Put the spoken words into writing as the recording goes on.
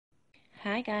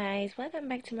Hi guys, welcome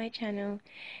back to my channel.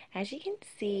 As you can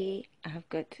see, I've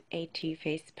got a Too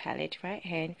Faced palette right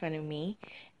here in front of me,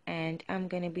 and I'm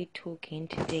going to be talking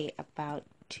today about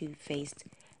Too Faced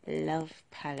Love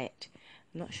Palette.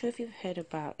 I'm not sure if you've heard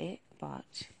about it,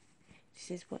 but this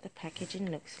is what the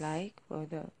packaging looks like, or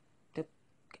the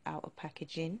outer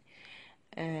packaging.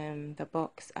 The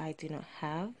box I do not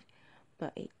have,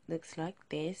 but it looks like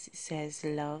this. It says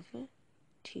Love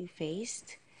Too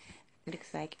Faced.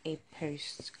 Looks like a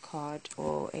postcard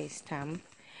or a stamp,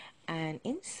 and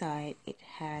inside it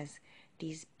has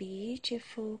these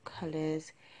beautiful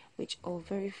colors which are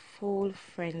very fall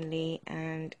friendly,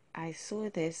 and I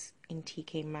saw this in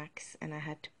TK Maxx and I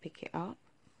had to pick it up.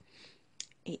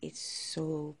 It is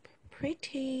so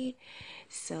pretty.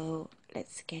 So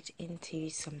let's get into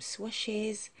some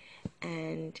swatches,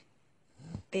 and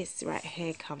this right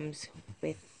here comes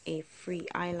with a free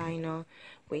eyeliner,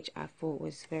 which I thought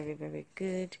was very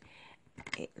good.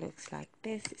 It looks like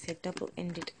this. It's a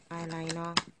double-ended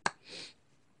eyeliner,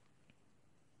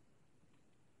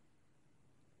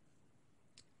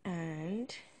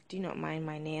 and do not mind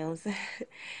my nails.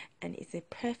 And it's a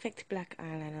perfect black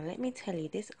eyeliner. Let me tell you,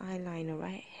 this eyeliner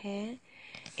right here,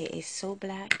 it is so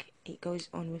black, it goes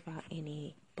on without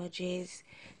any budges,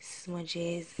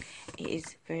 smudges. It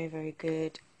is very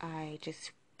good. I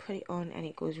just put it on and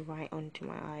it goes right onto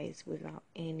my eyes without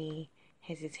any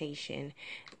hesitation.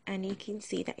 And you can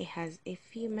see that it has a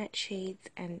few matte shades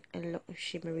and a lot of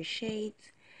shimmery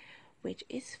shades, which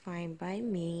is fine by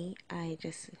me. I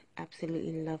just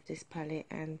absolutely love this palette,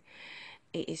 and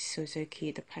it is so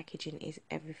cute. The packaging is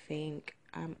everything.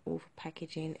 I'm all for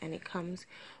packaging, and it comes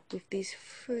with these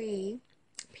 3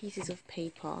 pieces of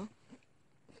paper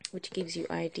which gives you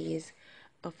ideas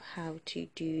of how to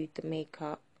do the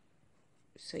makeup.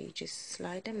 So you just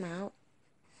slide them out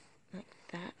like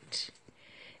that.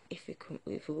 If it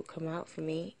will come out for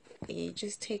me, you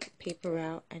just take paper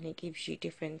out and it gives you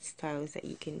different styles that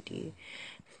you can do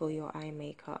for your eye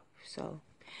makeup. So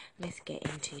let's get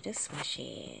into the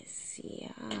swatches.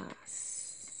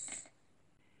 Yes.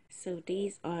 So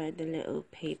these are the little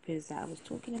papers that I was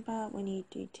talking about. When you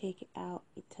do take it out,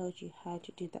 it tells you how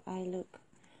to do the eye look,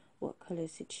 what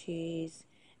colors to choose,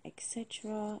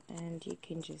 etc. And you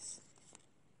can just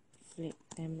flip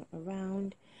them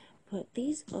around. But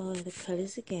these are the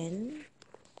colors again.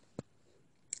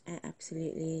 I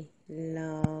absolutely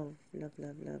love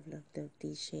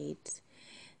these shades.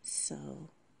 So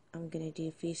I'm gonna do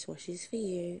a few swatches for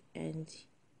you, and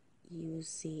you will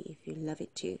see if you love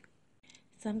it too.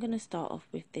 So I'm gonna start off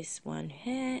with this one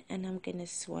here, and I'm gonna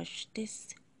swatch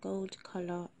this gold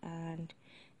color and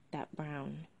that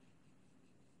brown.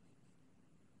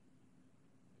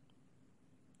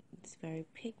 It's very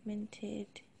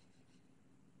pigmented.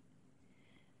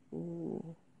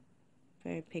 Ooh,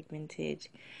 very pigmented.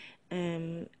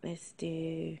 Let's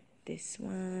do this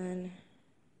one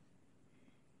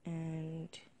and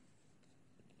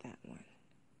that one,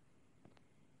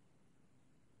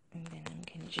 and then I'm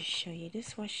gonna just show you the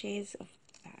swatches of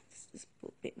that. Just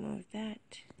put a bit more of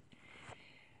that.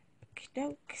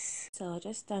 Okey-dokes. So I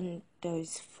just done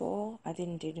those 4. I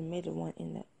didn't do the middle one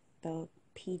in the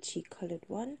peachy colored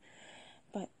one,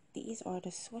 but these are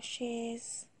the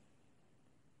swatches.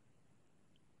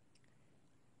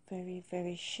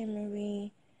 Very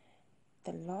shimmery.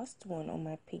 The last one on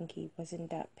my pinky wasn't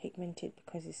that pigmented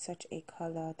because it's such a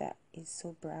color that is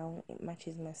so brown. It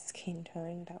matches my skin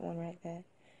tone. That one right there,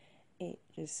 it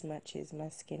just matches my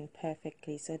skin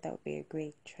perfectly, so that would be a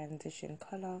great transition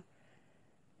color.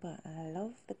 But I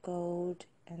love the gold,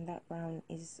 and that brown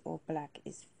is, or black,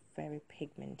 is very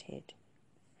pigmented.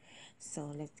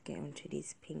 So let's get onto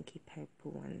these pinky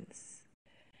purple ones.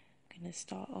 I'm gonna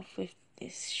start off with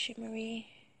this shimmery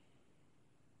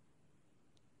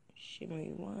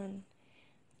one,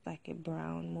 like a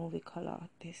brown movie color,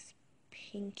 this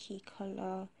pinky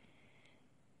color,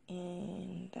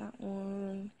 and that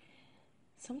one.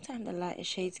 Sometimes the lighter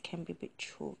shades can be a bit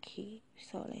chalky,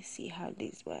 so let's see how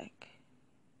these work.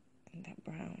 And that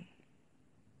brown.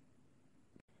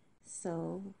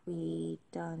 So we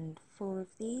done 4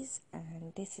 of these,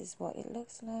 and this is what it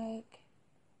looks like.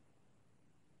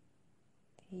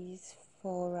 These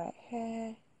 4 right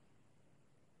here.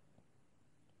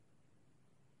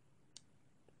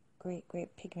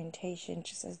 Great pigmentation,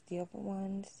 just as the other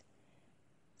ones.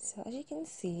 So as you can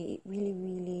see, it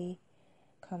really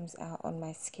comes out on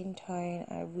my skin tone.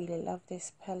 I really love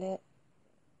this palette,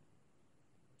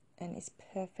 and it's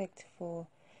perfect for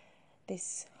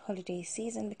this holiday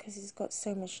season because it's got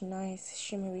so much nice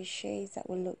shimmery shades that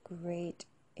will look great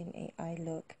in a eye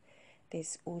look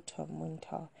this autumn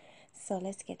winter. So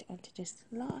let's get onto this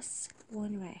last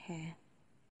one right here.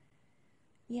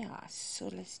 yeah, so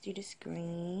let's do this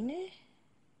green.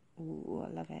 Ooh, I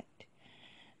love it.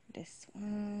 This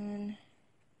one.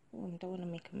 Ooh, I don't want to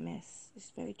make a mess.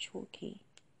 It's very chalky.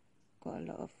 Got a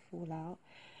lot of fallout.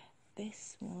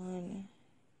 This one.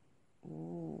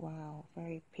 Ooh, wow,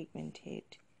 very pigmented.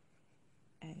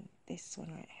 And this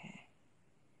one right here.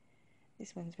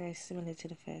 This one's very similar to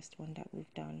the first one that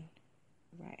we've done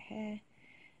right here,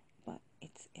 but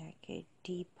it's like a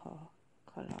deeper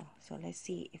color. So let's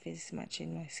see if it's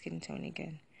matching my skin tone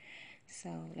again. So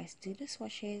let's do the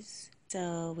swatches.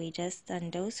 So we just done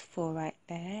those 4 right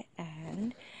there,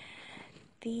 and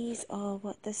these are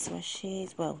what the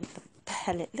swatches, well, the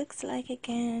palette looks like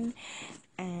again.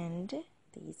 And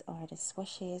these are the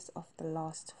swatches of the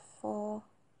last 4.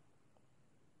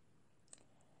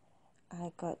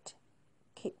 I got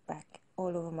kickback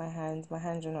all over my hands. My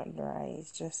hands are not dry,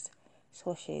 it's just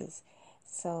swatches.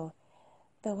 So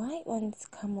the white ones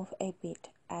come off a bit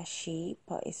ashy,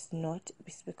 but it's not.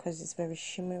 It's because it's very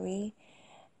shimmery,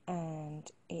 and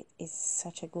it is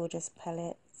such a gorgeous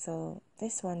palette. So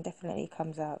this one definitely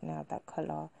comes out now, that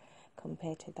color,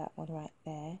 compared to that one right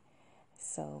there.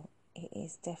 So it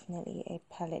is definitely a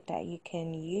palette that you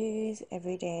can use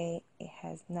every day. It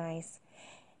has nice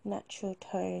natural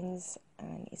tones,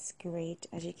 and it's great,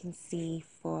 as you can see,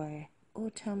 for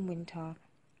autumn, winter.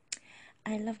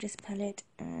 I love this palette,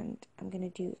 and I'm gonna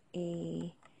do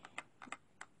a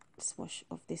swatch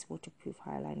of this waterproof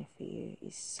eyeliner for you.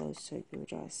 It's so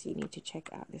gorgeous. You need to check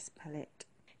out this palette.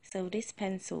 So this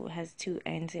pencil has 2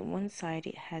 ends. In one side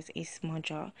it has a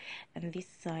smudger, and this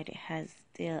side it has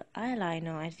the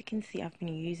eyeliner. As you can see, I've been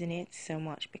using it so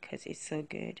much because it's so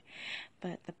good,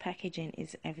 but the packaging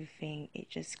is everything. It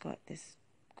just got this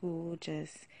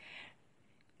gorgeous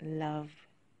love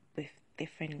with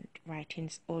different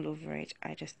writings all over it.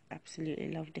 I just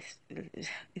absolutely love this.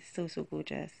 It's so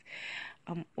gorgeous.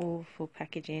 I'm all for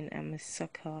packaging. I'm a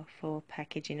sucker for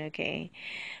packaging, okay?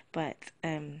 But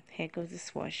here goes the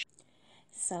swatch.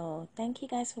 So thank you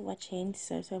guys for watching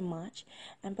so much,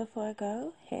 and before I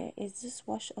go, here is the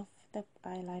swatch of the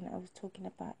eyeliner I was talking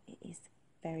about. It is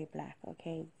very black,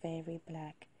 okay? Very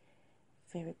black,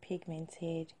 very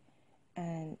pigmented,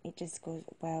 and it just goes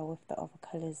well with the other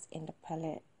colors in the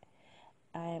palette.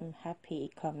 I'm happy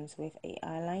it comes with a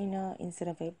eyeliner instead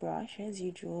of a brush as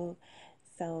usual.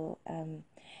 So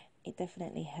it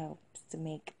definitely helps to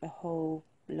make the whole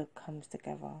look comes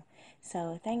together.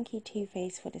 So thank you, Too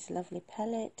Faced, for this lovely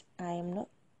palette. I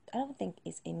don't think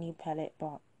it's a new palette,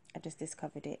 but I just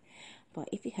discovered it. But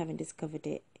if you haven't discovered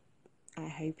it, I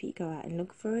hope you go out and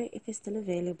look for it. If it's still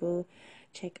available,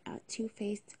 check out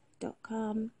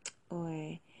toofaced.com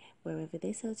or wherever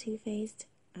they sell Too Faced.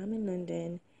 I'm in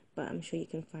London, but I'm sure you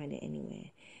can find it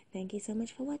anywhere. Thank you so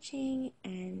much for watching,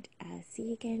 and I'll see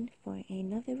you again for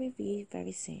another review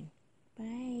very soon.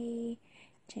 Bye.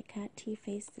 Check out Too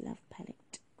Faced Love Palette.